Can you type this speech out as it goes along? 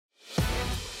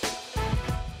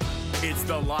It's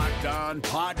the Locked On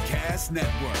Podcast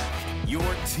Network, your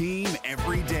team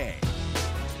every day.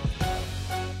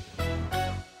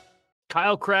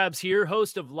 Kyle Krabs here,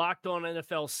 host of Locked On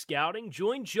NFL Scouting.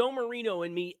 Join Joe Marino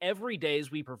and me every day as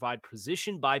we provide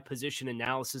position-by-position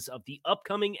analysis of the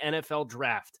upcoming NFL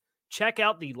Draft. Check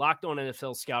out the Locked On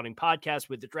NFL Scouting podcast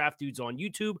with the Draft Dudes on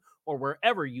YouTube or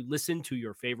wherever you listen to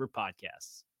your favorite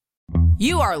podcasts.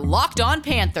 You are Locked On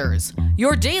Panthers,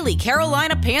 your daily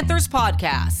Carolina Panthers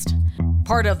podcast.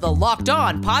 Part of the Locked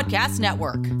On Podcast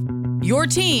Network, your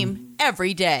team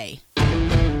every day.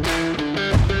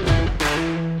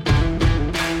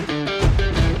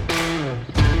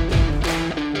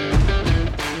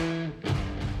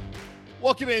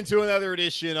 Welcome into another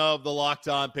edition of the Locked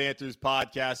On Panthers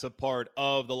podcast, a part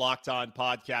of the Locked On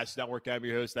Podcast Network. I'm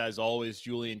your host, as always,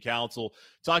 Julian Council,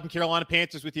 talking Carolina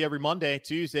Panthers with you every Monday,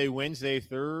 Tuesday, Wednesday,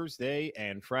 Thursday,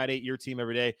 and Friday. Your team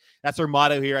every day. That's our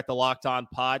motto here at the Locked On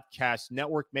Podcast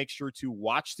Network. Make sure to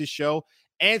watch the show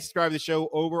and subscribe to the show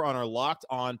over on our Locked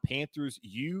On Panthers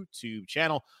YouTube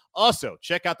channel. Also,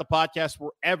 check out the podcast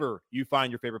wherever you find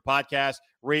your favorite podcast.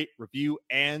 Rate, review,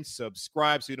 and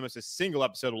subscribe so you don't miss a single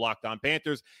episode of Locked On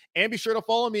Panthers. And be sure to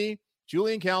follow me,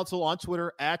 Julian Council, on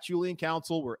Twitter, at Julian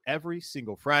Council, where every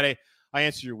single Friday I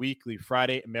answer your weekly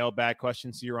Friday mailbag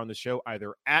questions here on the show,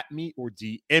 either at me or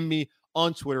DM me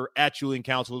on Twitter at Julian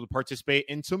Council to participate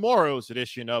in tomorrow's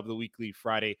edition of the weekly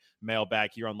Friday mailbag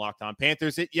here on Locked On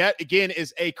Panthers. It yet again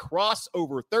is a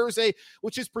crossover Thursday,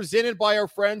 which is presented by our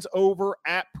friends over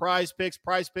at Prize Picks.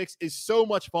 Prize Picks is so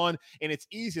much fun and it's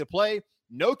easy to play.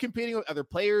 No competing with other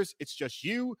players. It's just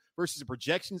you versus the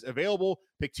projections available.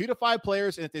 Pick 2 to 5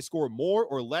 players, and if they score more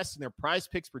or less than their Prize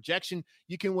Picks projection,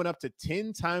 you can win up to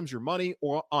 10 times your money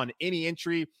or on any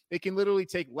entry. It can literally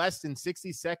take less than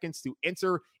 60 seconds to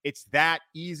enter. It's that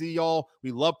easy, y'all.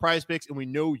 We love Prize Picks, and we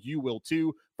know you will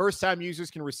too. First-time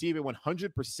users can receive a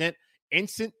 100%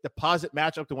 instant deposit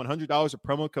match up to $100 with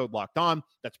promo code Locked On.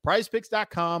 That's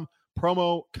prizepicks.com,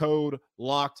 promo code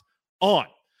Locked On.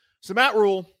 So Matt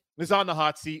Rule is on the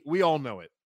hot seat. We all know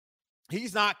it.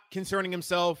 He's not concerning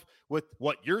himself with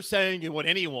what you're saying and what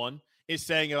anyone is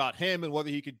saying about him and whether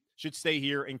he should stay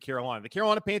here in Carolina. The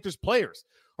Carolina Panthers players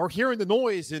are hearing the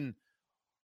noise, and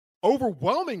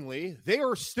overwhelmingly, they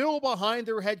are still behind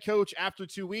their head coach after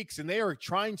 2 weeks, and they are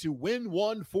trying to win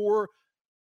one for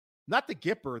not the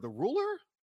Gipper, the ruler?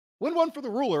 Win one for the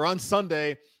ruler on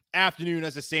Sunday afternoon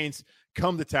as the Saints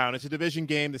come to town. It's a division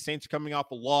game. The Saints are coming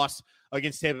off a loss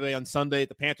against Tampa Bay on Sunday.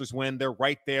 The Panthers win. They're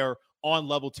right there on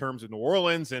level terms with New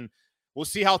Orleans, and we'll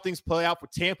see how things play out for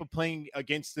Tampa playing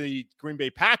against the Green Bay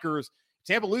Packers.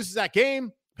 Tampa loses that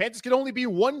game. Panthers could only be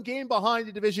one game behind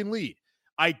the division lead.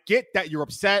 I get that you're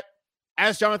upset.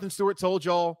 As Jonathan Stewart told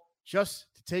y'all, just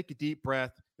to take a deep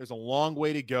breath. There's a long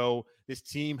way to go. This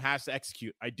team has to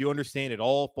execute. I do understand it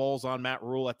all falls on Matt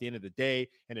Rule at the end of the day,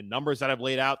 and the numbers that I've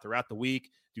laid out throughout the week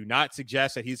do not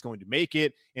suggest that he's going to make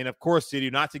it. And of course, they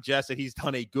do not suggest that he's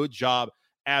done a good job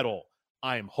at all.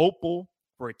 I am hopeful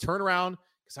for a turnaround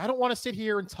because I don't want to sit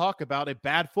here and talk about a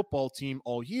bad football team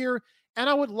all year. And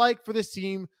I would like for this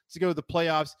team to go to the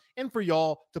playoffs and for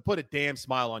y'all to put a damn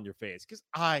smile on your face because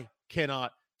I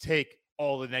cannot take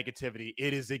all the negativity.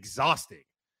 It is exhausting.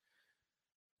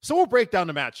 So we'll break down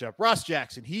the matchup. Ross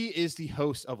Jackson, he is the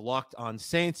host of Locked On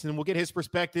Saints, and we'll get his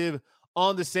perspective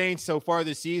on the Saints so far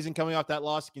this season, coming off that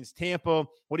loss against Tampa.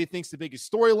 What do you think is the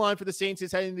biggest storyline for the Saints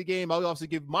is heading into the game? I'll also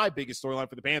give my biggest storyline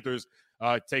for the Panthers.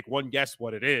 Take one guess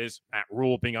what it is. Matt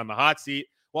Rule being on the hot seat.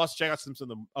 We'll also check out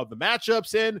some of the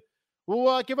matchups, and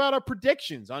we'll give out our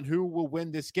predictions on who will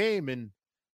win this game, and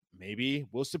maybe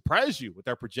we'll surprise you with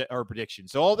our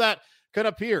predictions. So all that coming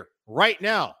up here right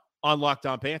now on Locked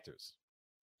On Panthers.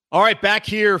 All right, back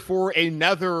here for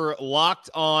another Locked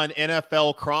On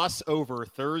NFL crossover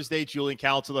Thursday. Julian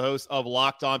Council, the host of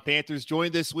Locked On Panthers,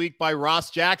 joined this week by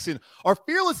Ross Jackson, our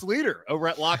fearless leader over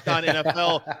at Locked On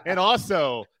NFL, and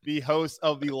also the host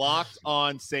of the Locked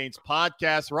On Saints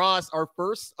podcast. Ross, our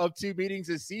first of 2 meetings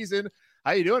this season.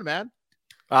 How you doing, man?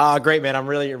 Great, man. I'm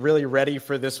really, really ready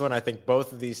for this one. I think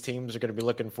both of these teams are going to be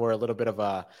looking for a little bit of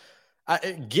a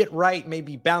get right,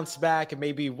 maybe bounce back, and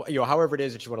maybe, however it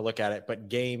is that you want to look at it, but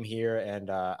game here. And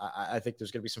I think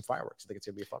there's going to be some fireworks. I think it's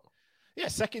going to be a fun one. Yeah,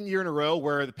 second year in a row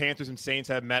where the Panthers and Saints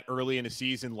have met early in the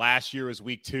season. Last year was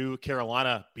week 2.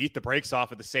 Carolina beat the brakes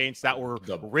off of the Saints that were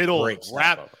riddled,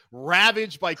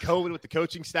 ravaged by COVID with the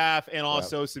coaching staff and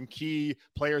also some key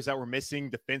players that were missing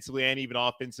defensively and even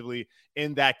offensively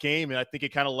in that game. And I think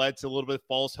it kind of led to a little bit of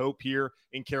false hope here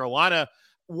in Carolina.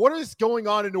 What is going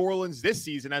on in New Orleans this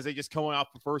season as they just coming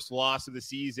off the first loss of the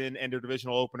season and their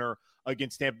divisional opener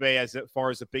against Tampa Bay as far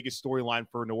as the biggest storyline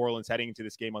for New Orleans heading into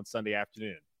this game on Sunday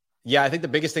afternoon? Yeah, I think the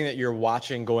biggest thing that you're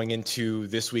watching going into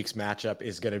this week's matchup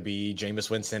is going to be Jameis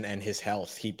Winston and his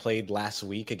health. He played last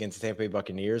week against the Tampa Bay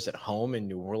Buccaneers at home in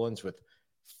New Orleans with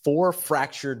 4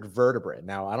 fractured vertebrae.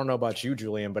 Now, I don't know about you,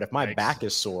 Julian, but if my back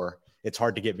is sore, it's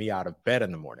hard to get me out of bed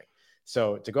in the morning.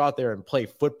 So to go out there and play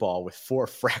football with 4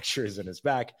 fractures in his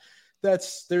back,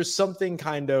 there's something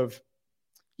kind of,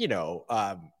 you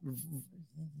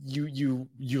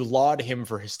laud him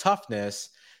for his toughness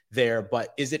there,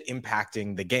 but is it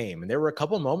impacting the game? And there were a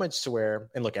couple moments to where,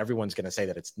 and look, everyone's going to say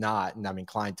that it's not, and I'm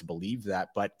inclined to believe that,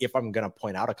 but if I'm going to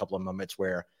point out a couple of moments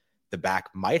where the back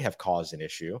might have caused an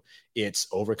issue, it's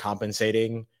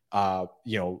overcompensating,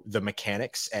 the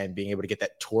mechanics and being able to get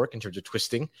that torque in terms of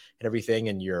twisting and everything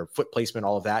and your foot placement,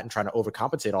 all of that, and trying to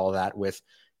overcompensate all of that with,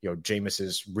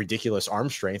 Jameis's ridiculous arm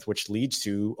strength, which leads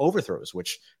to overthrows,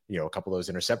 which, a couple of those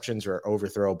interceptions or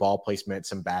overthrow ball placement,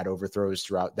 some bad overthrows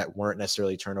throughout that weren't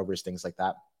necessarily turnovers, things like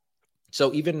that.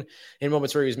 So even in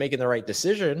moments where he was making the right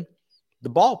decision, the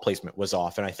ball placement was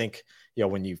off. And I think,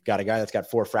 when you've got a guy that's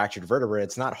got 4 fractured vertebrae,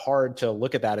 it's not hard to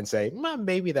look at that and say, well,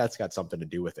 maybe that's got something to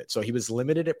do with it. So he was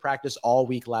limited at practice all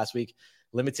week last week,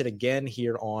 limited again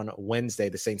here on Wednesday.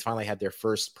 The Saints finally had their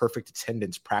first perfect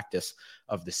attendance practice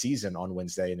of the season on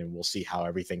Wednesday, and then we'll see how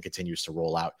everything continues to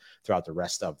roll out throughout the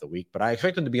rest of the week. But I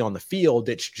expect him to be on the field.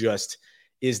 It's just,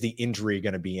 is the injury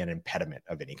going to be an impediment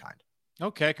of any kind?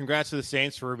 Okay, congrats to the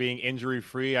Saints for being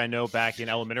injury-free. I know back in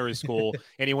elementary school,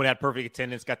 anyone had perfect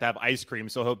attendance got to have ice cream.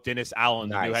 So I hope Dennis Allen,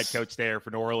 the new head coach there for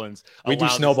New Orleans, we do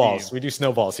snowballs. We do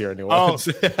snowballs here in New Orleans.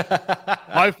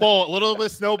 My fault. A little bit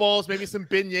of snowballs, maybe some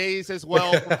beignets as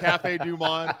well from Cafe Du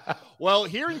Monde. Well,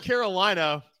 here in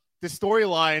Carolina, the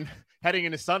storyline heading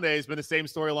into Sunday has been the same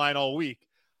storyline all week.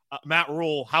 Matt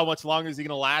Rule, how much longer is he going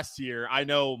to last here? I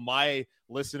know my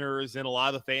listeners and a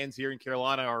lot of the fans here in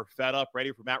Carolina are fed up,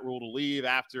 ready for Matt Rule to leave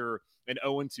after an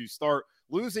 0-2 start,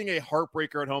 losing a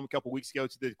heartbreaker at home a couple weeks ago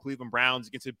to the Cleveland Browns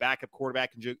against a backup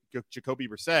quarterback in Jacoby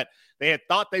Brissett. They had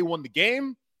thought they won the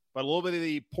game, but a little bit of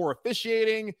the poor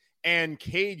officiating and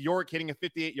Cade York hitting a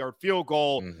 58-yard field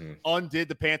goal undid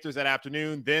the Panthers that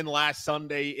afternoon. Then last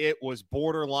Sunday, it was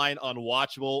borderline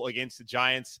unwatchable against the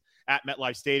Giants at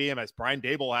MetLife Stadium, as Brian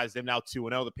Daboll has them now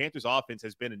 2-0. The Panthers offense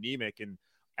has been anemic, and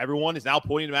everyone is now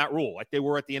pointing to Matt Rule like they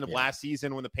were at the end of last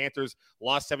season when the Panthers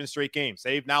lost 7 straight games.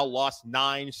 They've now lost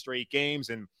 9 straight games,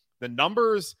 and the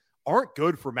numbers aren't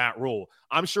good for Matt Rule.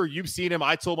 I'm sure you've seen him.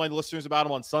 I told my listeners about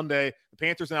him on Sunday. The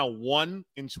Panthers are now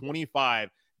 1-25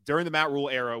 during the Matt Rule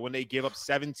era when they give up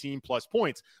 17-plus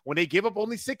points. When they give up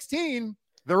only 16,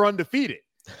 they're undefeated.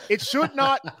 It should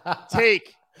not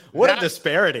take a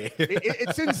disparity.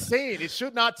 It's insane. It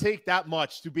should not take that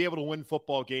much to be able to win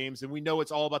football games. And we know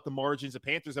it's all about the margins. The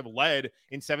Panthers have led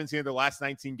in 17 of their last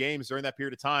 19 games during that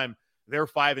period of time. They're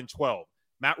 5-12.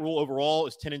 Matt Rule overall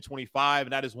is 10-25,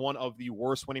 and that is one of the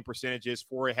worst winning percentages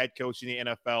for a head coach in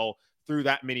the NFL through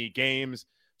that many games.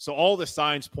 So all the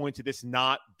signs point to this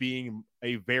not being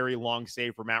a very long stay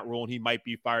for Matt Rule, and he might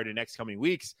be fired in the next coming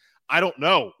weeks. I don't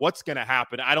know what's going to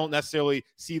happen. I don't necessarily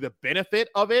see the benefit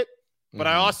of it, but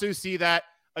I also see that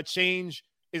a change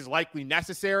is likely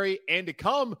necessary and to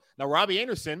come. Now, Robbie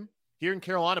Anderson here in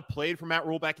Carolina played for Matt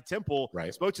Rule back at Temple.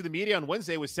 Right. Spoke to the media on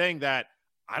Wednesday, was saying that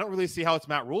I don't really see how it's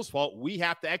Matt Rule's fault. We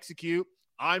have to execute.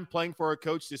 I'm playing for a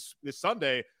coach this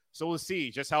Sunday, so we'll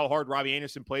see just how hard Robbie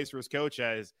Anderson plays for his coach,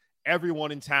 as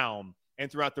everyone in town and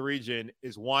throughout the region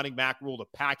is wanting Matt Rule to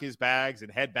pack his bags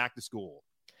and head back to school.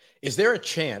 Is there a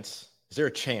chance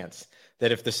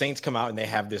that if the Saints come out and they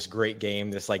have this great game,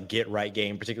 this like get right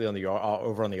game, particularly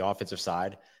over on the offensive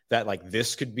side, that like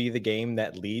this could be the game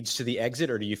that leads to the exit?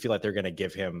 Or do you feel like they're going to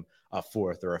give him a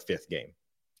 4th or a 5th game?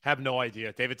 Have no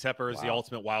idea. David Tepper is the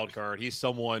ultimate wild card. He's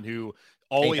someone who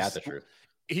always. Ain't that the truth?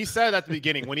 He said at the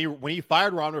beginning when he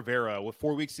fired Ron Rivera with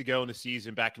 4 weeks to go in the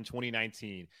season back in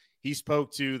 2019, he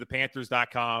spoke to the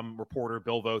Panthers.com reporter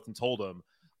Bill Voth and told him,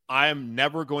 "I am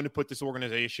never going to put this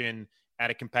organization at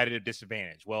a competitive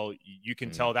disadvantage." Well, you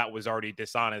can tell that was already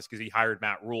dishonest because he hired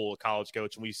Matt Rule, a college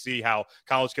coach, and we see how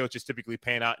college coaches typically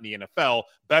pan out in the NFL.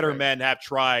 Better men have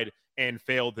tried and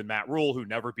failed than Matt Rule, who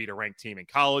never beat a ranked team in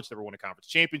college, never won a conference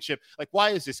championship. Like, why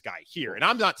is this guy here? And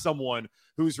I'm not someone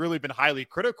who's really been highly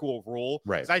critical of Rule,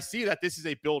 right? Because I see that this is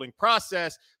a building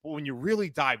process, but when you really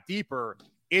dive deeper,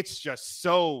 it's just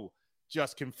so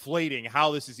conflating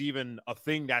how this is even a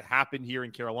thing that happened here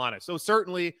in Carolina. So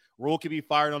certainly Rule could be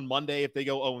fired on Monday if they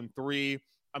go 0-3.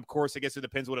 Of course, I guess it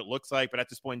depends what it looks like, but at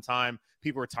this point in time,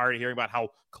 people are tired of hearing about how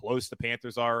close the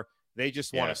Panthers are. They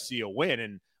just want to see a win.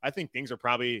 And I think things are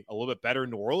probably a little bit better in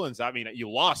New Orleans. I mean, you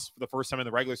lost for the first time in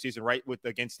the regular season, right,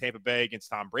 against Tampa Bay, against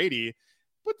Tom Brady.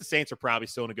 but the Saints are probably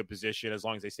still in a good position as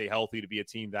long as they stay healthy to be a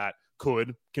team that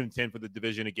could contend for the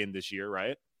division again this year,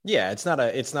 right? Yeah, it's not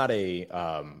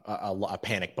a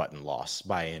panic button loss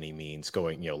by any means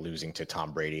going, losing to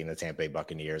Tom Brady and the Tampa Bay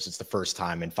Buccaneers. It's the first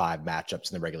time in 5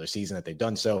 matchups in the regular season that they've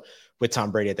done so with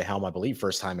Tom Brady at the helm. I believe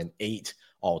first time in 8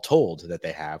 all told that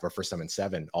they have, or first time in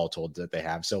 7 all told that they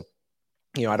have. So,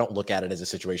 I don't look at it as a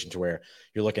situation to where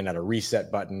you're looking at a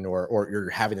reset button or you're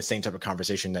having the same type of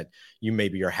conversation that you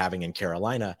maybe are having in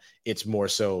Carolina. It's more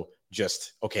so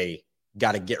just, okay,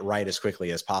 got to get right as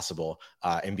quickly as possible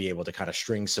and be able to kind of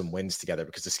string some wins together,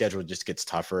 because the schedule just gets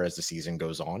tougher as the season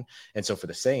goes on. And so for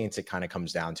the Saints, it kind of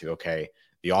comes down to, okay,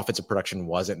 the offensive production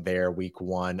wasn't there week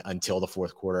 1 until the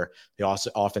fourth quarter.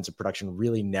 The offensive production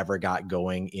really never got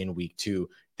going in week 2.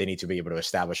 They need to be able to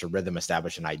establish a rhythm,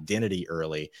 establish an identity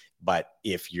early. But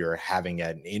if you're having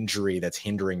an injury that's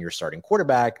hindering your starting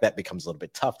quarterback, that becomes a little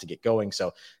bit tough to get going.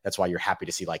 So that's why you're happy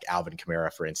to see like Alvin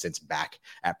Kamara, for instance, back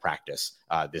at practice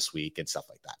this week and stuff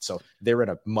like that. So they're in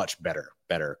a much better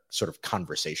sort of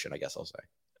conversation, I guess I'll say.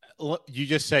 You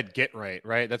just said get right?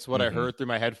 That's what I heard through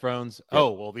my headphones. Yep.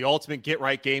 Oh, well, the ultimate get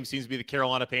right game seems to be the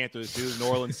Carolina Panthers, who the New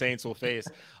Orleans Saints will face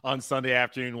on Sunday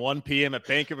afternoon, 1 p.m. at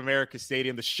Bank of America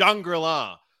Stadium, the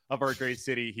Shangri-La of our great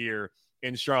city here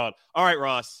in Charlotte. All right,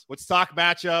 Ross, let's talk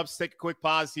matchups. Take a quick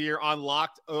pause here on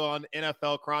Locked On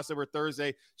NFL Crossover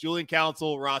Thursday. Julian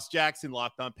Council, Ross Jackson,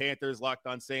 Locked On Panthers, Locked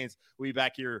On Saints. We'll be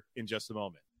back here in just a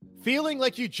moment. Feeling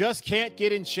like you just can't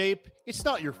get in shape? It's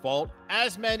not your fault.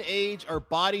 As men age, our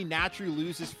body naturally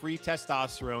loses free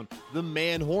testosterone, the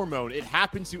man hormone. It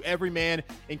happens to every man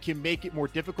and can make it more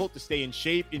difficult to stay in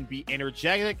shape and be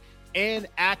energetic and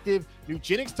active.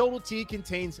 Nugenix Total T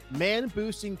contains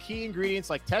man-boosting key ingredients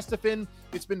like testosterone.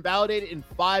 It's been validated in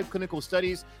 5 clinical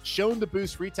studies, shown to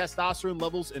boost free testosterone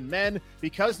levels in men.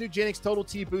 Because Nugenix Total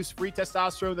T boosts free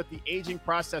testosterone that the aging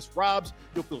process robs,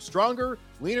 you'll feel stronger,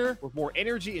 leaner, with more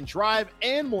energy and drive,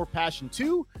 and more passion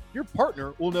too. Your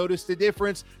partner will notice the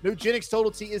difference. Nugenix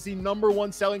Total T is the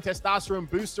 #1 selling testosterone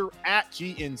booster at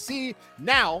GNC.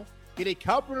 Now, get a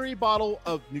complimentary bottle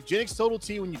of Nugenix Total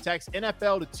T when you text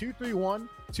NFL to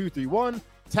 231-231.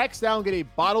 Text down, get a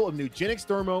bottle of Nugenix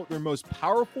Thermo, their most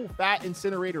powerful fat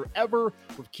incinerator ever,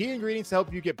 with key ingredients to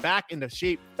help you get back into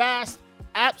shape fast,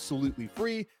 absolutely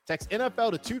free. Text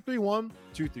NFL to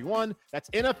 231-231. That's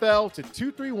NFL to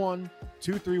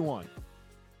 231-231.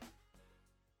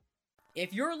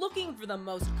 If you're looking for the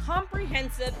most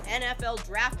comprehensive NFL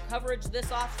draft coverage this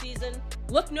offseason,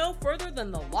 look no further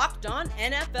than the Locked On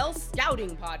NFL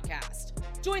Scouting Podcast.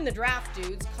 Join the draft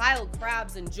dudes, Kyle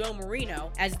Krabs and Joe Marino,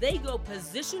 as they go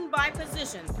position by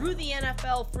position through the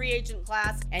NFL free agent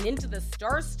class and into the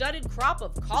star-studded crop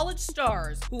of college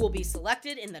stars who will be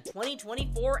selected in the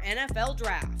 2024 NFL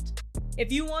Draft. If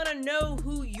you want to know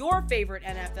who your favorite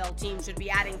NFL team should be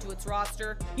adding to its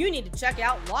roster, you need to check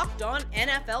out Locked On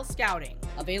NFL Scouting,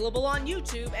 available on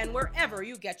YouTube and wherever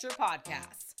you get your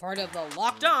podcasts. Part of the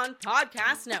Locked On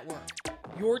Podcast Network,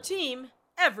 your team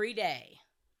every day.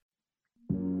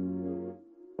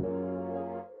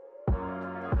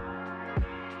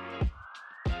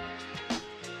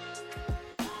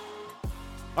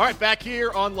 All right, back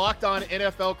here on Locked On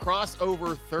NFL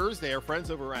Crossover Thursday. Our friends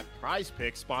over at Prize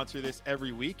Picks sponsor this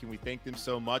every week, and we thank them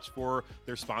so much for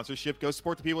their sponsorship. Go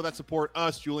support the people that support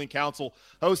us. Julian Council,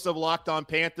 host of Locked On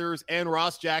Panthers, and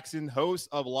Ross Jackson, host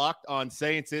of Locked On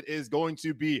Saints. It is going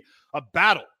to be a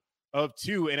battle of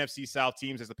 2 NFC South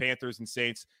teams as the Panthers and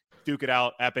Saints duke it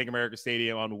out at Bank of America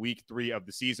Stadium on week 3 of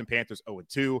the season. Panthers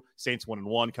 0-2, Saints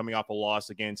 1-1, coming off a loss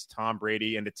against Tom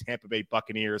Brady and the Tampa Bay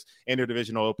Buccaneers in their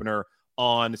divisional opener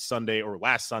on Sunday or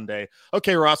last Sunday.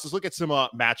 Okay, Ross, let's look at some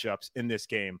matchups in this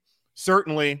game.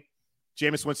 Certainly,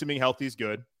 Jameis Winston being healthy is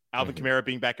good. Alvin Kamara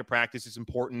being back at practice is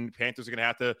important. Panthers are going to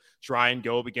have to try and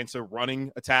go up against a running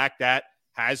attack that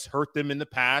has hurt them in the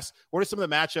past. What are some of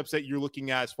the matchups that you're looking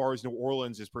at as far as New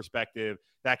Orleans' perspective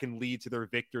that can lead to their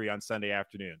victory on Sunday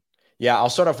afternoon? Yeah, I'll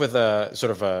start off with a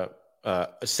sort of a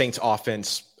Saints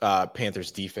offense,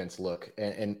 Panthers defense look.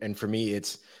 And for me,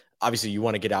 it's obviously you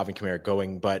want to get Alvin Kamara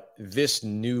going, but this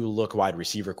new look wide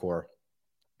receiver core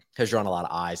has drawn a lot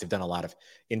of eyes. They've done a lot of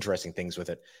interesting things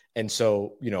with it. And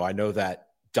so, I know that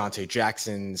Dante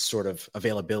Jackson's sort of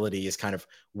availability is kind of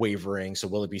wavering. So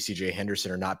will it be CJ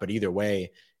Henderson or not? But either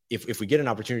way, if we get an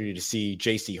opportunity to see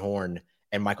JC Horn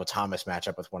and Michael Thomas match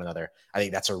up with one another, I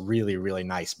think that's a really, really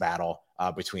nice battle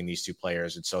between these two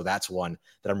players. And so that's one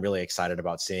that I'm really excited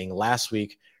about seeing. Last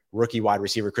week, rookie wide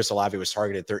receiver Chris Olave was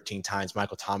targeted 13 times.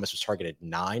 Michael Thomas was targeted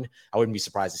 9. I wouldn't be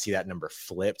surprised to see that number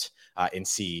flipped and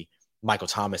see Michael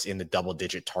Thomas in the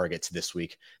double-digit targets this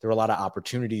week. There were a lot of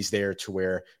opportunities there to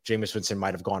where Jameis Winston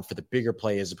might have gone for the bigger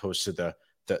play as opposed to the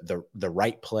the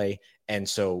right play. And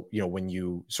so, when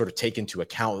you sort of take into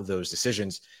account those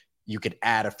decisions, you could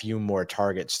add a few more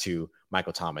targets to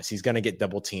Michael Thomas. He's going to get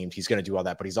double teamed. He's going to do all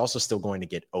that, but he's also still going to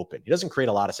get open. He doesn't create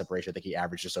a lot of separation. I think he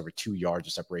averaged just over 2 yards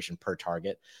of separation per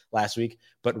target last week.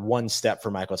 But one step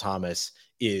for Michael Thomas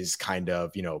is kind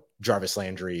of, Jarvis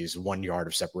Landry's 1 yard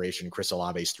of separation, Chris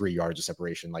Olave's 3 yards of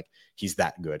separation. Like, he's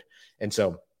that good. And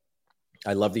so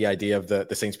I love the idea of the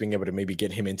Saints being able to maybe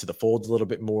get him into the fold a little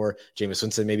bit more. Jameis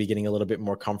Winston maybe getting a little bit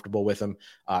more comfortable with him.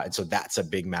 And so that's a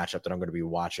big matchup that I'm going to be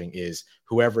watching, is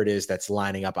whoever it is that's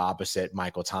lining up opposite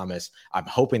Michael Thomas. I'm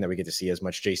hoping that we get to see as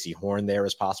much JC Horn there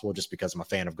as possible, just because I'm a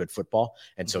fan of good football.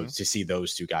 And so to see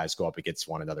those two guys go up against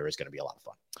one another is going to be a lot of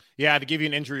fun. Yeah, to give you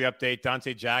an injury update,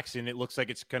 Dante Jackson, it looks like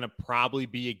it's going to probably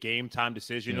be a game time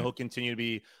decision. He'll continue to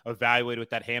be evaluated with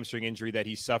that hamstring injury that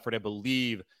he suffered, I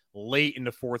believe, late in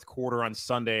the fourth quarter on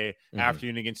Sunday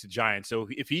afternoon against the Giants. So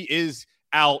if he is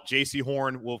out, JC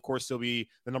Horn will, of course, still be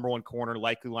the number one corner,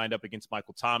 likely lined up against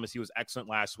Michael Thomas. He was excellent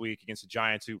last week against the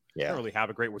Giants, who don't really have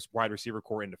a great wide receiver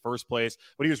core in the first place,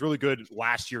 but he was really good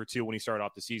last year, too, when he started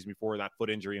off the season before that foot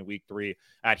injury in week 3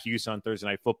 at Houston on Thursday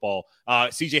Night Football.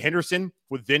 CJ Henderson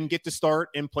would then get to start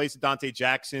in place of Dante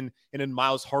Jackson, and then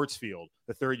Miles Hartsfield,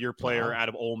 the third-year player out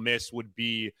of Ole Miss, would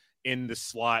be in the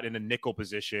slot in a nickel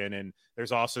position. And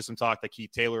there's also some talk that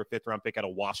Keith Taylor, a 5th-round pick out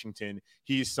of Washington,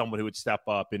 he's someone who would step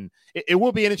up. And it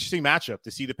will be an interesting matchup to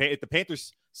see if the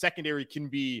Panthers secondary can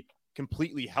be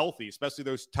completely healthy, especially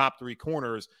those top 3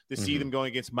 corners, to see them going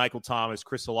against Michael Thomas,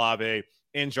 Chris Olave,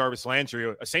 and Jarvis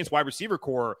Landry, a Saints wide receiver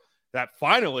core that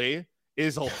finally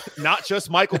is not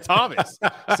just Michael Thomas.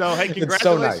 So, hey,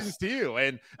 congratulations to you.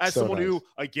 And as someone who,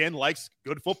 again, likes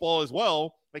good football as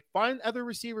well, like, find other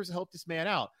receivers to help this man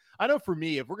out. I know for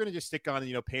me, if we're going to just stick on,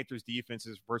 Panthers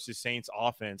defenses versus Saints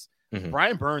offense,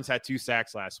 Brian Burns had 2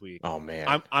 sacks last week. Oh,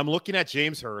 man. I'm looking at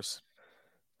James Hurst,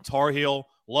 Tar Heel,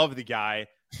 love the guy,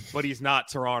 but he's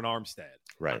not Teron Armstead.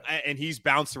 Right. And he's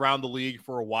bounced around the league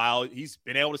for a while. He's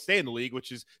been able to stay in the league,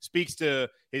 which speaks to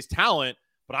his talent.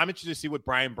 But I'm interested to see what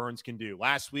Brian Burns can do.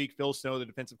 Last week, Phil Snow, the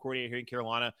defensive coordinator here in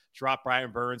Carolina, dropped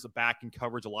Brian Burns back in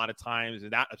coverage a lot of times,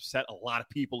 and that upset a lot of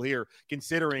people here,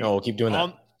 considering we'll keep doing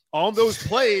that. On those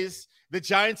plays, the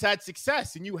Giants had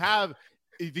success, and you have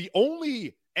the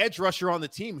only edge rusher on the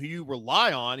team who you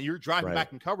rely on, and you're driving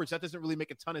back in coverage. That doesn't really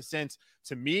make a ton of sense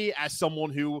to me as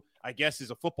someone who, I guess,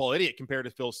 is a football idiot compared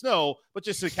to Phil Snow, but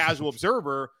just a casual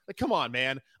observer. Like, come on,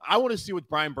 man. I want to see what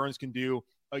Brian Burns can do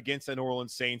against the New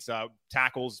Orleans Saints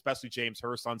tackles, especially James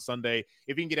Hurst on Sunday.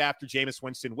 If he can get after Jameis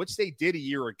Winston, which they did a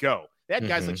year ago. They had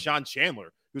guys like Sean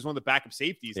Chandler, who's one of the backup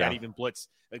safeties that even blitz.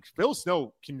 Like, Phil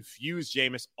Snow confused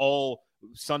Jameis all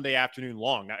Sunday afternoon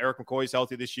long. Now, Eric McCoy's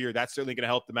healthy this year. That's certainly going to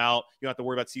help them out. You don't have to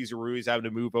worry about Cesar Ruiz having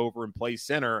to move over and play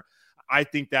center. I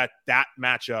think that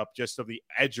matchup, just of the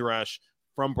edge rush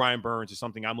from Brian Burns, is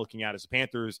something I'm looking at as the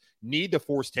Panthers need to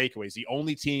force takeaways. The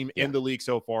only team in the league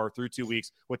so far through 2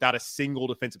 weeks without a single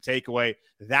defensive takeaway.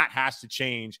 That has to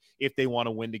change if they want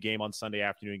to win the game on Sunday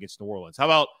afternoon against New Orleans. How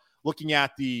about looking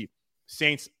at the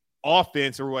Saints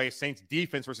offense, or Saints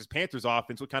defense versus Panthers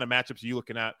offense? What kind of matchups are you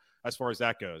looking at as far as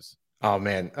that goes? Oh,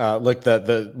 man. Look,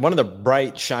 the one of the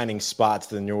bright shining spots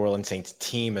to the New Orleans Saints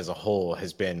team as a whole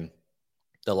has been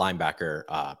the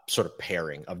linebacker sort of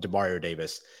pairing of Demario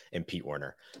Davis and Pete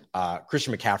Werner.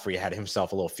 Christian McCaffrey had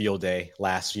himself a little field day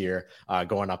last year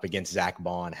going up against Zach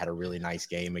Bond, had a really nice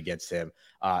game against him.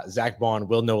 Zach Bond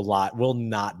will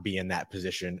not be in that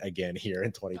position again here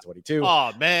in 2022.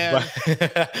 Oh, man.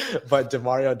 But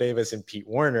Demario Davis and Pete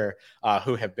Werner,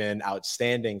 who have been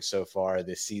outstanding so far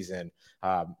this season,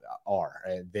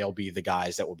 they'll be the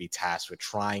guys that will be tasked with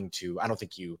trying to, I don't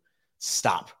think you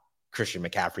stop Christian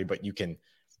McCaffrey, but you can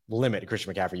limit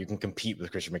Christian McCaffrey. You can compete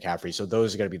with Christian McCaffrey. So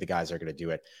those are going to be the guys that are going to do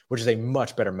it, which is a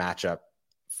much better matchup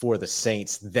for the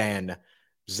Saints than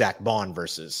Zach Bond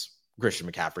versus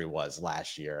Christian McCaffrey was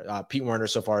last year. Pete Werner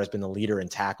so far has been the leader in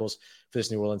tackles for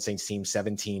this New Orleans Saints team,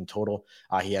 17 total.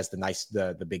 He has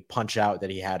the big punch out that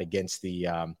he had against the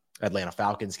Atlanta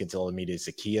Falcons against Olamide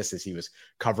Zaccheaus as he was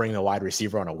covering the wide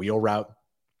receiver on a wheel route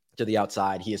to the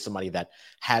outside. He is somebody that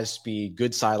has speed,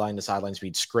 good sideline to sideline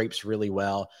speed, scrapes really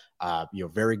well,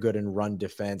 very good in run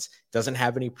defense, doesn't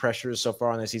have any pressures so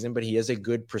far on the season, but he is a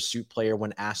good pursuit player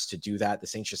when asked to do that. The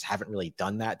Saints just haven't really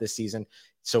done that this season.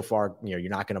 So far, you're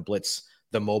not going to blitz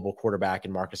the mobile quarterback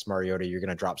in Marcus Mariota. You're going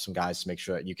to drop some guys to make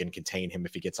sure that you can contain him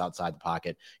if he gets outside the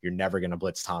pocket. You're never going to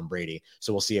blitz Tom Brady.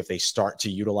 So we'll see if they start to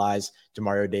utilize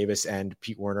Demario Davis and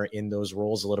Pete Werner in those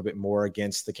roles a little bit more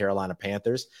against the Carolina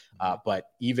Panthers. But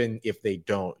even if they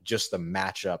don't, just the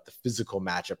matchup, the physical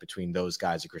matchup between those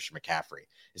guys and Christian McCaffrey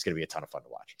is going to be a ton of fun to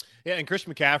watch. Yeah, and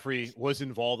Christian McCaffrey was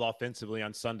involved offensively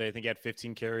on Sunday. I think he had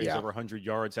 15 carries, over 100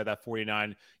 yards, had that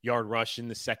 49-yard rush in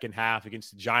the second half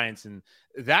against the Giants. And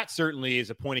that certainly is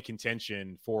a point of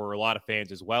contention for a lot of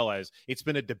fans, as well as it's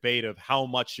been a debate of how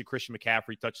much should Christian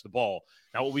McCaffrey touch the ball.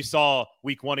 Now, what we saw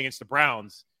week 1 against the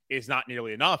Browns is not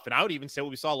nearly enough. And I would even say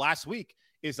what we saw last week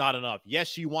is not enough.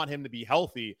 Yes, you want him to be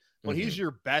healthy, but he's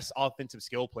your best offensive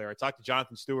skill player. I talked to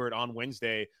Jonathan Stewart on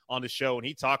Wednesday on the show, and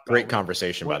he talked about great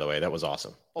conversation, by the way. That was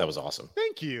awesome. That was awesome.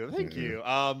 Thank you.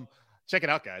 Check it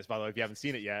out, guys, by the way, if you haven't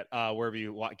seen it yet, wherever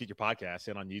you get your podcast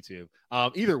and on YouTube.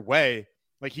 Either way,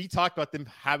 like, he talked about them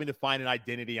having to find an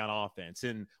identity on offense.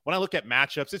 And when I look at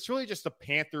matchups, it's really just the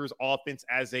Panthers offense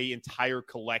as a entire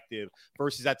collective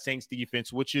versus that Saints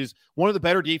defense, which is one of the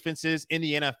better defenses in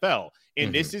the NFL.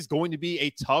 And this is going to be a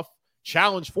tough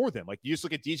challenge for them. Like, you just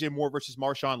look at DJ Moore versus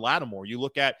Marshawn Lattimore. You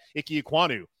look at Ike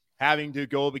Ekwonu having to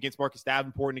go up against Marcus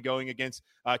Davenport and going against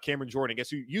Cameron Jordan. I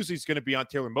guess who usually is going to be on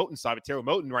Taylor Moton's side, but Taylor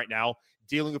Moton right now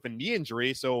dealing with a knee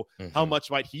injury. So how much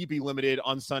might he be limited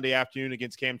on Sunday afternoon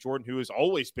against Cam Jordan, who has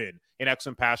always been an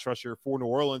excellent pass rusher for New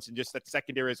Orleans and just that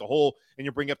secondary as a whole? And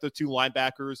you bring up the two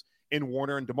linebackers in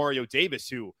Warner and Demario Davis,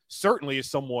 who certainly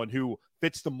is someone who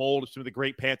fits the mold of some of the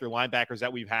great Panther linebackers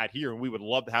that we've had here. And we would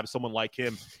love to have someone like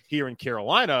him here in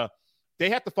Carolina. They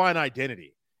have to find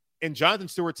identity. And Jonathan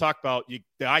Stewart talked about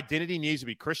the identity needs to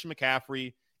be Christian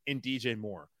McCaffrey and DJ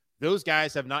Moore. Those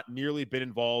guys have not nearly been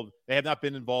involved. They have not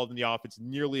been involved in the offense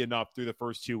nearly enough through the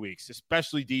first 2 weeks,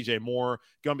 especially DJ Moore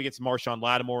going against Marshawn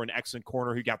Lattimore, an excellent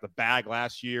corner who got the bag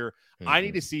last year. I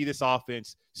need to see this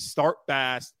offense start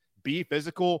fast, be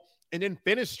physical, and then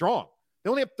finish strong. They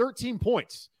only have 13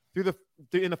 points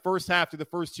in the first half through the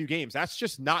first 2 games. That's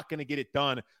just not going to get it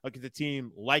done against a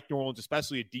team like New Orleans,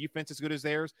 especially a defense as good as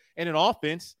theirs. And an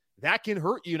offense that can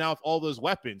hurt you now with all those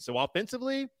weapons. So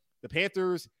offensively, the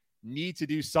Panthers need to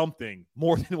do something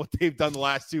more than what they've done the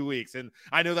last 2 weeks. And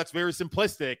I know that's very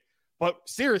simplistic, but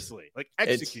seriously, like,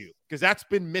 execute, because that's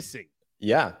been missing.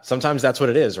 Yeah, sometimes that's what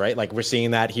it is, right? Like, we're seeing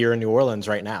that here in New Orleans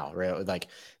right now, right? Like,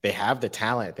 they have the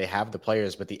talent, they have the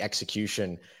players, but the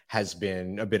execution has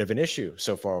been a bit of an issue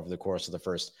so far over the course of the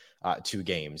first 2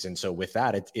 games. And so with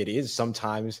that, it is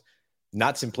sometimes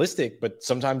not simplistic, but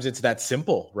sometimes it's that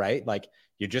simple, right? Like,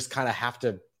 you just kind of have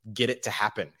to get it to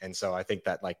happen. And so I think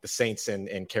that, like, the Saints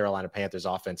and Carolina Panthers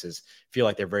offenses feel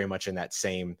like they're very much in that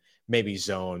same maybe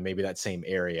zone, maybe that same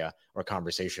area or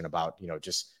conversation about,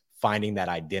 just finding that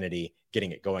identity,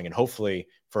 getting it going. And hopefully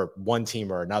for one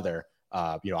team or another,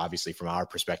 obviously from our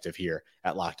perspective here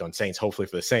at Locked On Saints, hopefully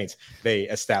for the Saints, they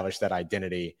establish that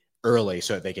identity early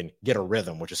so that they can get a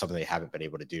rhythm, which is something they haven't been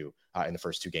able to do in the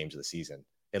first 2 games of the season,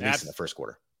 at least in the first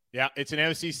quarter. Yeah, it's an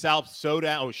NFC South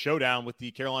showdown with the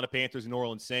Carolina Panthers and New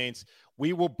Orleans Saints.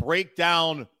 We will break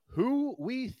down who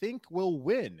we think will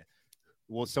win.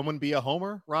 Will someone be a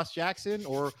homer, Ross Jackson,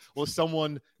 or will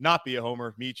someone not be a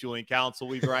homer, me, Julian Council?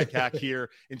 We'll be right back here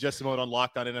in just a moment on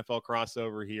Locked On NFL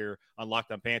crossover here on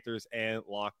Locked On Panthers and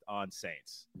Locked On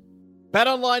Saints.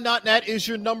 BetOnline.net is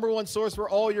your #1 source for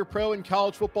all your pro and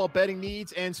college football betting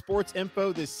needs and sports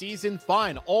info this season.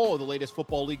 Find all of the latest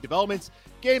football league developments,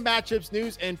 game matchups,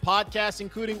 news, and podcasts,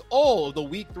 including all of the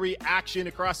Week 3 action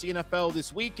across the NFL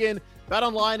this weekend.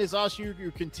 BetOnline is also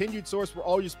your continued source for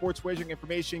all your sports wagering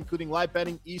information, including live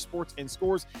betting, esports, and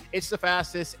scores. It's the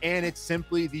fastest, and it's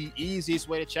simply the easiest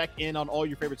way to check in on all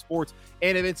your favorite sports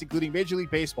and events, including Major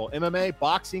League Baseball, MMA,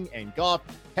 boxing, and golf.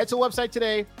 Head to the website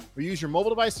today or use your mobile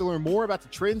device to learn more about the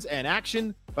trends and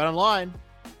action. BetOnline,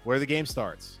 where the game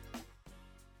starts.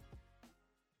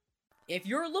 If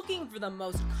you're looking for the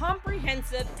most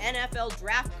comprehensive NFL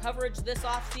draft coverage this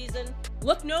offseason,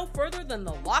 look no further than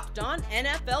the Locked On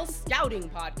NFL Scouting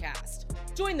Podcast.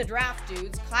 Join the draft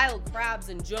dudes, Kyle Krabs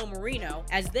and Joe Marino,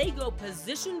 as they go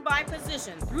position by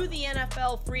position through the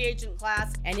NFL free agent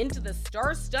class and into the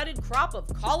star-studded crop of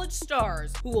college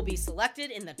stars who will be selected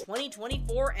in the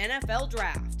 2024 NFL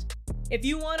Draft. If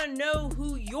you want to know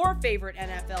who your favorite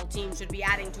NFL team should be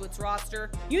adding to its roster,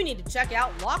 you need to check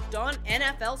out Locked On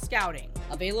NFL Scouting,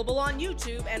 available on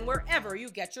YouTube and wherever you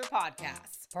get your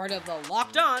podcasts. Part of the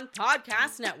Locked On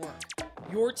Podcast Network,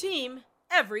 your team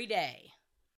every day.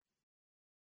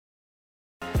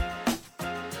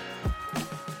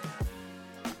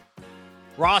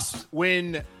 Ross,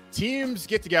 when teams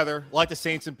get together like the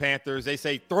Saints and Panthers. They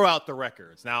say, throw out the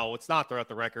records. Now, it's not throw out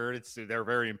the record. They're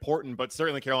very important, but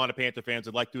certainly Carolina Panther fans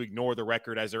would like to ignore the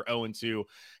record as they're 0-2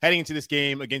 heading into this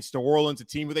game against New Orleans, a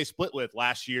team who they split with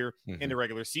last year in the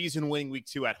regular season, winning week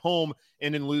 2 at home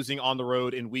and then losing on the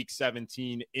road in week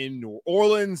 17 in New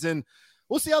Orleans. And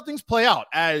we'll see how things play out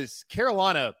as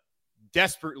Carolina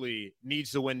desperately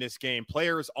needs to win this game.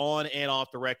 Players on and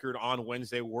off the record on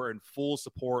Wednesday were in full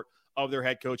support of their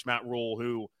head coach, Matt Rule,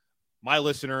 who my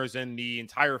listeners and the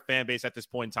entire fan base at this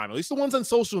point in time, at least the ones on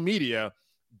social media,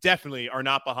 definitely are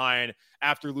not behind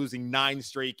after losing 9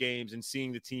 straight games and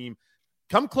seeing the team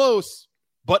come close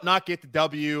but not get the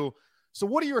W. So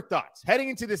what are your thoughts heading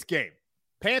into this game?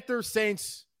 Panthers,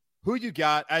 Saints, who you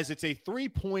got, as it's a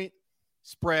 3-point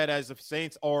spread, as the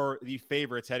Saints are the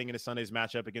favorites heading into Sunday's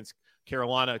matchup against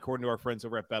Carolina, according to our friends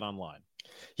over at BetOnline.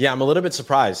 Yeah, I'm a little bit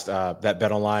surprised that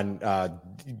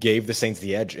BetOnline gave the Saints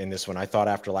the edge in this one. I thought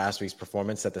after last week's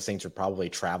performance that the Saints would probably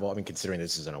travel. I mean, considering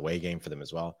this is an away game for them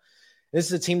as well. This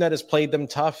is a team that has played them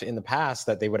tough in the past,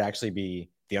 that they would actually be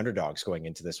the underdogs going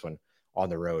into this one on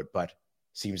the road. But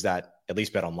seems that at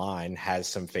least BetOnline has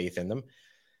some faith in them.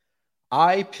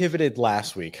 I pivoted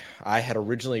last week. I had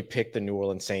originally picked the New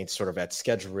Orleans Saints sort of at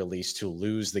schedule release to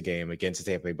lose the game against the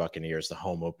Tampa Bay Buccaneers, the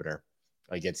home opener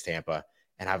against Tampa.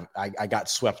 And I got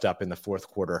swept up in the fourth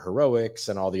quarter heroics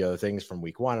and all the other things from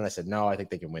week 1. And I said, no, I think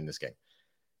they can win this game.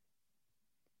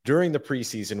 During the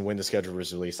preseason, when the schedule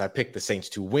was released, I picked the Saints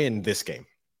to win this game.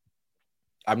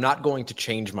 I'm not going to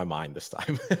change my mind this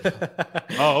time.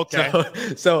 Oh,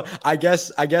 okay. So I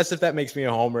guess if that makes me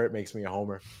a homer, it makes me a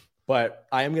homer. But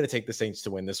I am going to take the Saints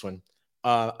to win this one.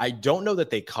 I don't know that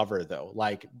they cover, though.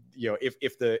 Like,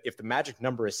 if the magic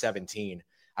number is 17,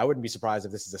 I wouldn't be surprised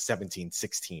if this is a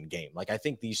 17-16 game. Like, I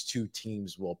think these two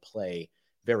teams will play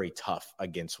very tough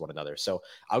against one another. So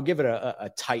I'll give it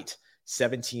a tight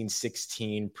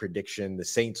 17-16 prediction. The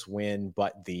Saints win,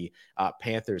 but the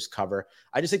Panthers cover.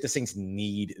 I just think the Saints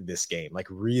need this game, like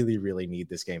really, really need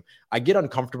this game. I get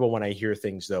uncomfortable when I hear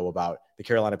things, though, about the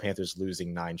Carolina Panthers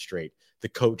losing 9 straight, the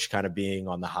coach kind of being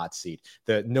on the hot seat,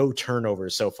 the no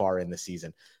turnovers so far in the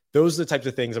season. Those are the types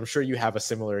of things. I'm sure you have a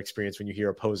similar experience when you hear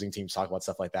opposing teams talk about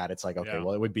stuff like that. It's like, okay,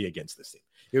 well, it would be against this team.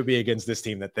 It would be against this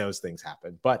team that those things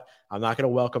happen. But I'm not going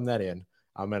to welcome that in.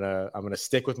 I'm gonna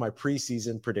stick with my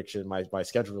preseason prediction, my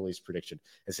schedule release prediction,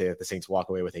 and say that the Saints walk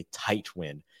away with a tight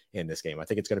win in this game. I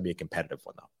think it's going to be a competitive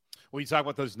one, though. When you talk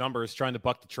about those numbers, trying to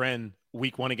buck the trend,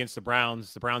 week 1 against the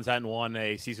Browns hadn't won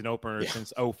a season opener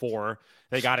since 2004.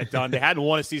 They got it done. They hadn't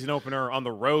won a season opener on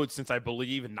the road since, I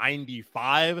believe,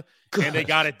 95, and they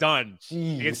got it done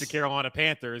against the Carolina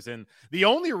Panthers. And the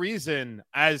only reason,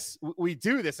 as we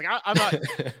do this, like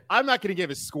I'm not going to give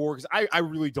a score because I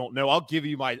really don't know. I'll give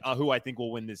you my who I think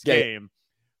will win this game.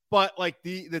 But like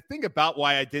the thing about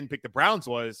why I didn't pick the Browns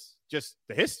was just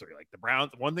the history. Like the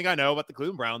Browns, one thing I know about the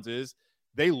Cleveland Browns is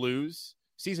they lose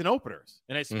season openers,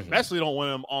 and I especially don't win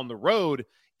them on the road,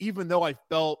 even though I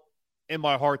felt in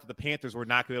my heart that the Panthers were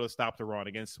not going to be able to stop the run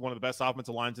against one of the best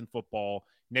offensive lines in football,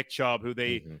 Nick Chubb, who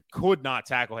they could not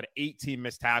tackle, had 18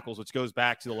 missed tackles, which goes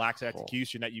back to the lax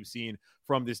execution that you've seen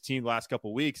from this team the last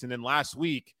couple of weeks. And then last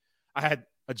week, I had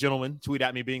a gentleman tweet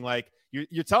at me being like,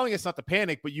 you're telling us not to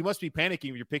panic, but you must be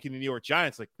panicking if you're picking the New York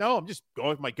Giants. Like, no, I'm just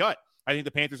going with my gut. I think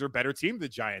the Panthers are a better team than the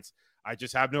Giants. I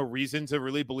just have no reason to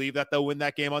really believe that they'll win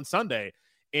that game on Sunday.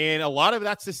 And a lot of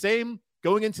that's the same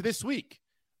going into this week.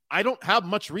 I don't have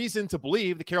much reason to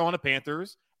believe the Carolina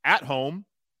Panthers at home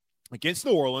against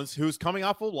New Orleans, who's coming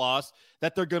off a loss,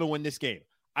 that they're going to win this game.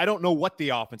 I don't know what the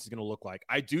offense is going to look like.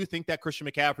 I do think that Christian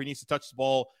McCaffrey needs to touch the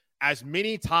ball as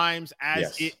many times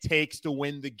as it takes to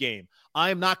win the game.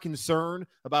 I am not concerned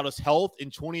about his health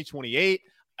in 2028.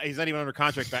 He's not even under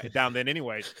contract down then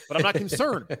anyway, but I'm not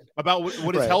concerned about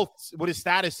what his health, what his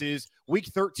status is week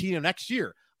 13 of next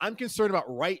year. I'm concerned about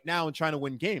right now and trying to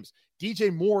win games.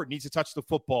 DJ Moore needs to touch the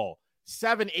football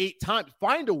 7-8 times.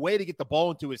 Find a way to get the ball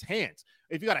into his hands.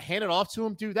 If you got to hand it off to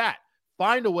him, do that.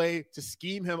 Find a way to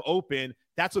scheme him open.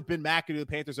 That's what Ben McAdoo, the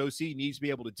Panthers OC, needs to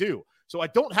be able to do. So I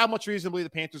don't have much reason to believe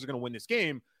the Panthers are going to win this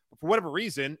game. But for whatever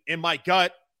reason, in my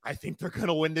gut, I think they're going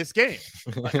to win this game.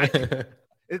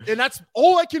 And that's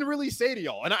all I can really say to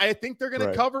y'all. And I think they're going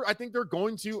to cover. I think they're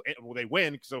going to, well, they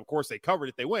win. So, of course, they covered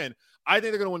if they win. I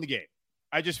think they're going to win the game.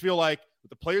 I just feel like with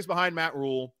the players behind Matt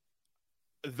Rule,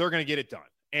 they're going to get it done.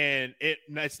 And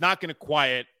it's not going to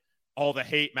quiet all the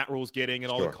hate Matt Rule's getting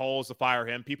and all the calls to fire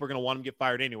him. People are going to want him to get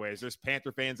fired anyways. There's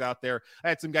Panther fans out there. I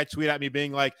had some guy tweet at me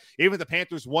being like, even if the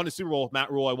Panthers won the Super Bowl with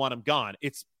Matt Rule, I want him gone.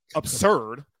 It's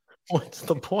absurd. What's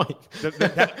the point?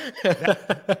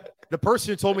 the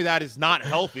person who told me that is not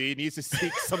healthy. He needs to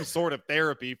seek some sort of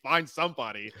therapy. Find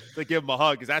somebody to give him a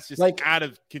hug because that's just out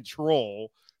of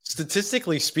control.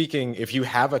 Statistically speaking, if you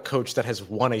have a coach that has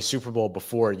won a Super Bowl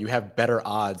before, you have better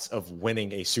odds of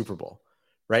winning a Super Bowl,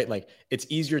 right? Like it's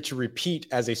easier to repeat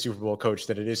as a Super Bowl coach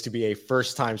than it is to be a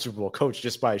first-time Super Bowl coach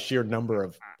just by the sheer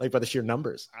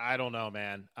numbers. I don't know,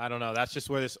 man. I don't know. That's just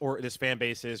where this fan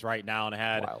base is right now. And I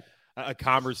had a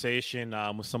conversation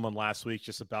with someone last week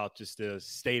just about just the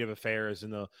state of affairs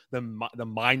and the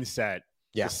mindset,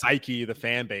 the psyche of the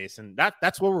fan base, and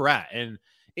that's where we're at. And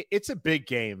it's a big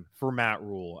game for Matt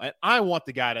Rule, and I want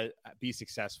the guy to be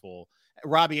successful.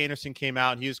 Robbie Anderson came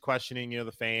out and he was questioning,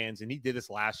 the fans, and he did this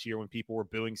last year when people were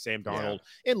booing Sam Darnold.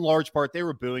 In large part, they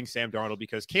were booing Sam Darnold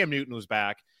because Cam Newton was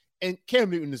back, and Cam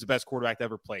Newton is the best quarterback to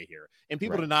ever play here. And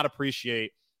people did not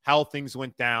appreciate how things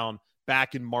went down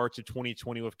back in March of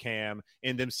 2020 with Cam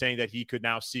and them saying that he could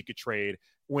now seek a trade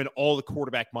when all the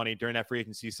quarterback money during that free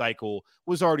agency cycle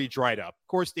was already dried up. Of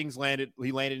course, he landed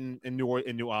in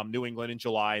New England in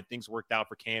July, and things worked out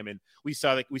for Cam. And we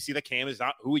see that Cam is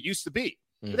not who he used to be.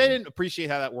 But they didn't appreciate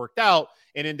how that worked out.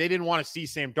 And then they didn't want to see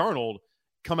Sam Darnold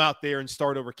come out there and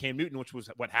start over Cam Newton, which was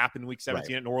what happened in week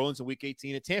 17 at New Orleans and week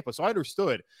 18 at Tampa. So I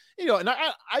understood, and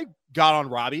I got on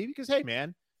Robbie because, hey,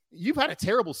 man, you've had a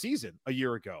terrible season a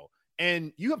year ago.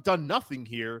 And you have done nothing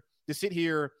here to sit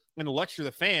here and lecture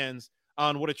the fans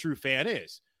on what a true fan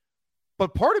is.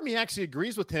 But part of me actually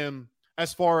agrees with him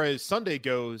as far as Sunday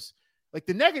goes. Like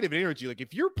the negative energy, like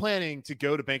if you're planning to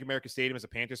go to Bank of America Stadium as a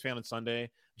Panthers fan on Sunday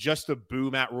just to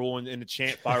boo Matt Rule and to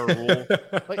chant fire Rule,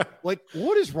 like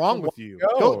what is wrong with you?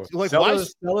 Sell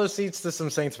those seats to some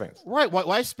Saints fans. Right.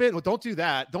 Why spend? Well, don't do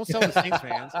that. Don't sell the Saints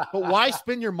fans. But why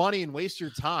spend your money and waste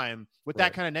your time with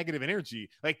that kind of negative energy?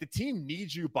 Like the team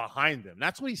needs you behind them.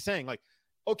 That's what he's saying. Like,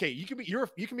 okay, you can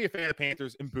be a fan of the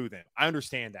Panthers and boo them. I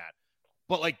understand that.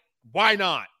 But like, why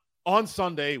not on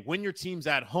Sunday when your team's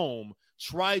at home?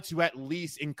 Try to at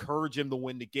least encourage him to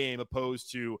win the game,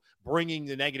 opposed to bringing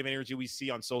the negative energy we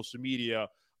see on social media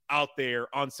out there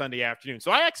on Sunday afternoon. So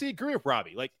I actually agree with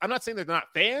Robbie. Like, I'm not saying they're not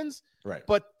fans, right?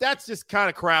 But that's just kind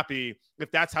of crappy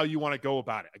if that's how you want to go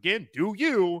about it. Again, do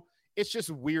you? It's just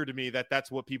weird to me that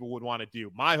that's what people would want to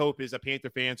do. My hope is that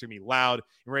Panther fans are going to be loud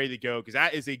and ready to go because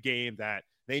that is a game that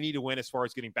they need to win as far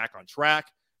as getting back on track.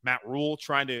 Matt Rule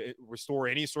trying to restore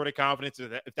any sort of confidence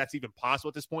if that's even possible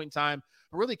at this point in time.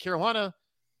 But really, Carolina,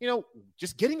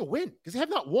 just getting a win because they have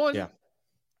not won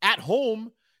at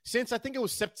home since I think it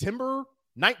was September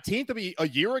 19th a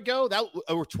year ago,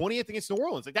 or 20th against New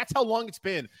Orleans. Like that's how long it's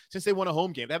been since they won a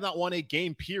home game. They have not won a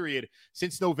game period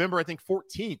since November, I think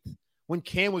 14th when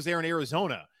Cam was there in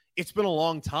Arizona. It's been a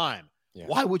long time. Yeah.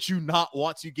 Why would you not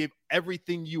want to give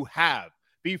everything you have,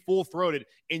 be full-throated,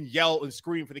 and yell and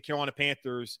scream for the Carolina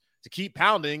Panthers to keep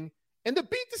pounding and to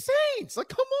beat the Saints? Like,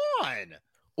 come on.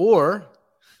 Or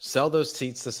sell those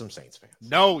seats to some Saints fans.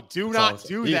 No, do not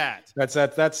do that. That's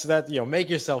make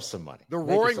yourself some money. The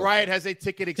Roaring Riot has a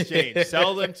ticket exchange.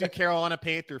 Sell them to Carolina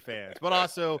Panther fans, but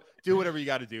also do whatever you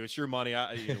got to do. It's your money.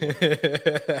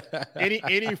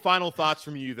 Any final thoughts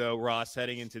from you though, Ross,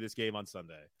 heading into this game on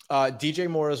Sunday? DJ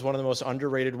Moore is one of the most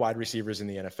underrated wide receivers in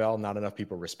the NFL. Not enough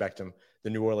people respect him. The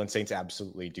New Orleans Saints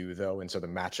absolutely do though. And so the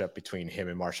matchup between him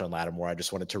and Marshawn Lattimore, I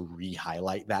just wanted to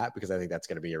re-highlight that because I think that's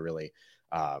going to be a really,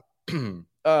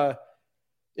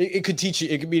 it could teach you,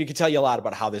 it could tell you a lot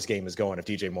about how this game is going if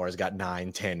DJ Moore has got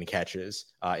 9-10 catches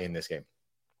in this game.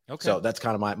 Okay. So that's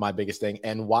kind of my biggest thing.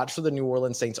 And watch for the New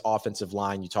Orleans Saints offensive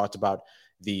line. You talked about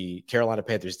the Carolina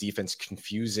Panthers defense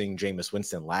confusing Jameis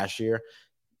Winston last year.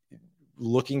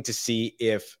 Looking to see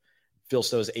if Phil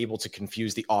Stowe is able to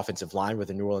confuse the offensive line, where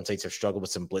the New Orleans Saints have struggled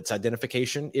with some blitz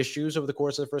identification issues over the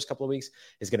course of the first couple of weeks,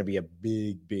 is going to be a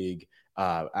big,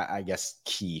 I guess,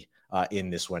 key in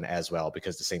this one as well,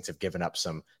 because the Saints have given up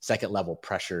some second level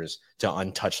pressures to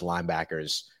untouched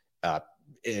linebackers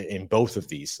in both of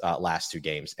these last two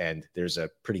games. And there's a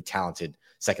pretty talented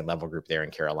second level group there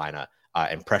in Carolina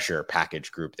and pressure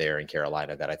package group there in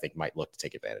Carolina that I think might look to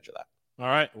take advantage of that. All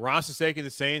right. Ross is taking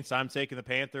the Saints. I'm taking the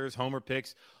Panthers. Homer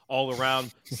picks all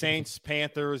around. Saints,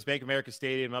 Panthers, Bank of America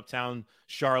Stadium, Uptown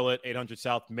Charlotte, 800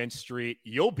 South Mint Street.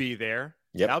 You'll be there.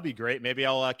 Yep. That'll be great. Maybe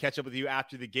I'll catch up with you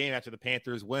after the game, after the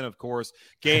Panthers win, of course.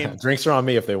 Game drinks are on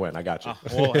me if they win. I got you.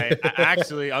 Well, hey,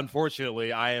 actually,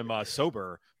 unfortunately, I am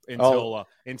sober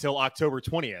until October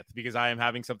 20th because I am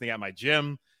having something at my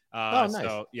gym. Nice.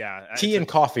 So yeah, tea and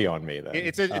coffee on me. Then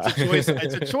it's a choice.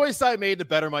 It's a choice I made to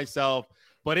better myself.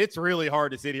 But it's really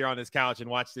hard to sit here on this couch and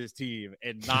watch this team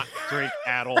and not drink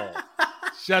at all.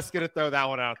 Just going to throw that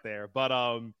one out there. But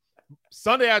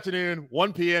Sunday afternoon,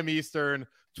 1 p.m. Eastern,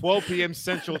 12 p.m.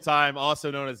 Central Time, also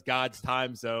known as God's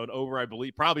Time Zone, over, I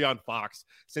believe, probably on Fox,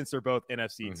 since they're both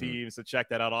NFC teams. So check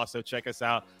that out. Also, check us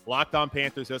out. Locked On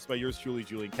Panthers, hosted by yours truly,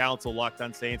 Julian Council. Locked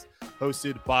On Saints,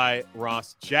 hosted by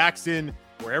Ross Jackson.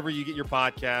 Wherever you get your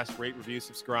podcast, rate, review,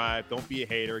 subscribe. Don't be a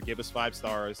hater. Give us 5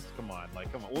 stars. Come on.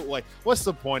 What's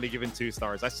the point of giving 2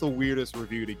 stars? That's the weirdest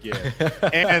review to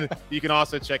give. And you can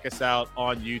also check us out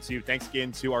on YouTube. Thanks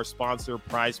again to our sponsor,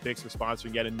 Prize Picks, for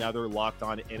sponsoring yet another Locked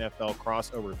On NFL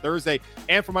crossover Thursday.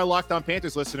 And for my Locked On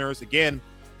Panthers listeners, again,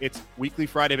 it's weekly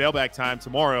Friday mailbag time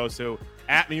tomorrow. So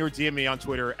at me or DM me on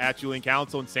Twitter at Julian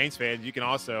Council and Saints fans. You can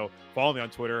also follow me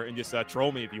on Twitter and just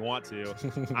troll me if you want to.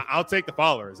 I'll take the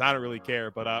followers. I don't really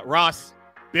care. But Ross,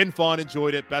 been fun.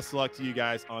 Enjoyed it. Best of luck to you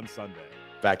guys on Sunday.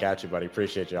 Back at you, buddy.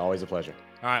 Appreciate you. Always a pleasure.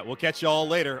 All right. We'll catch you all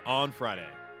later on Friday.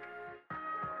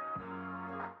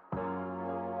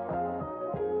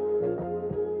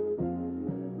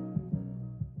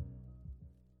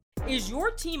 Is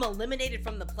your team eliminated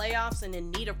from the playoffs and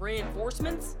in need of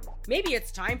reinforcements? Maybe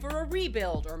it's time for a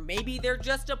rebuild, or maybe they're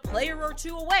just a player or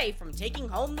two away from taking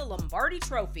home the Lombardi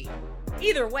Trophy.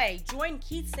 Either way, join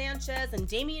Keith Sanchez and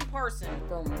Damian Parson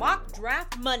for Mock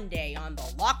Draft Monday on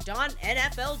the Locked On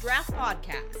NFL Draft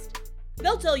Podcast.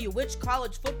 They'll tell you which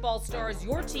college football stars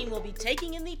your team will be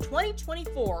taking in the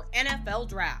 2024 NFL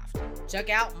Draft. Check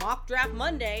out Mock Draft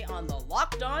Monday on the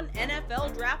Locked On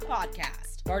NFL Draft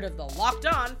Podcast, part of the Locked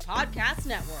On Podcast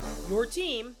Network, your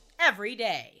team every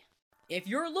day. If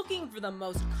you're looking for the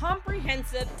most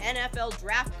comprehensive NFL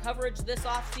draft coverage this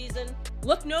offseason,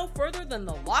 look no further than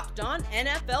the Locked On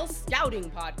NFL Scouting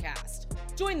Podcast.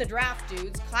 Join the draft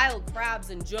dudes, Kyle Krabs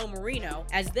and Joe Marino,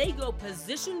 as they go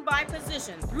position by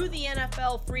position through the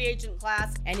NFL free agent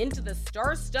class and into the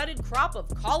star-studded crop of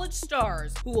college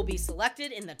stars who will be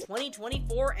selected in the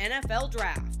 2024 NFL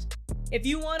Draft. If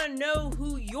you want to know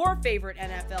who your favorite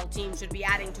NFL team should be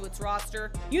adding to its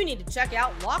roster, you need to check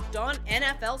out Locked On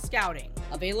NFL Scouting,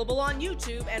 available on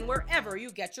YouTube and wherever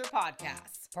you get your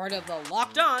podcasts. Part of the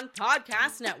Locked On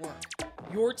Podcast Network,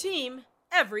 your team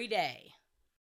every day.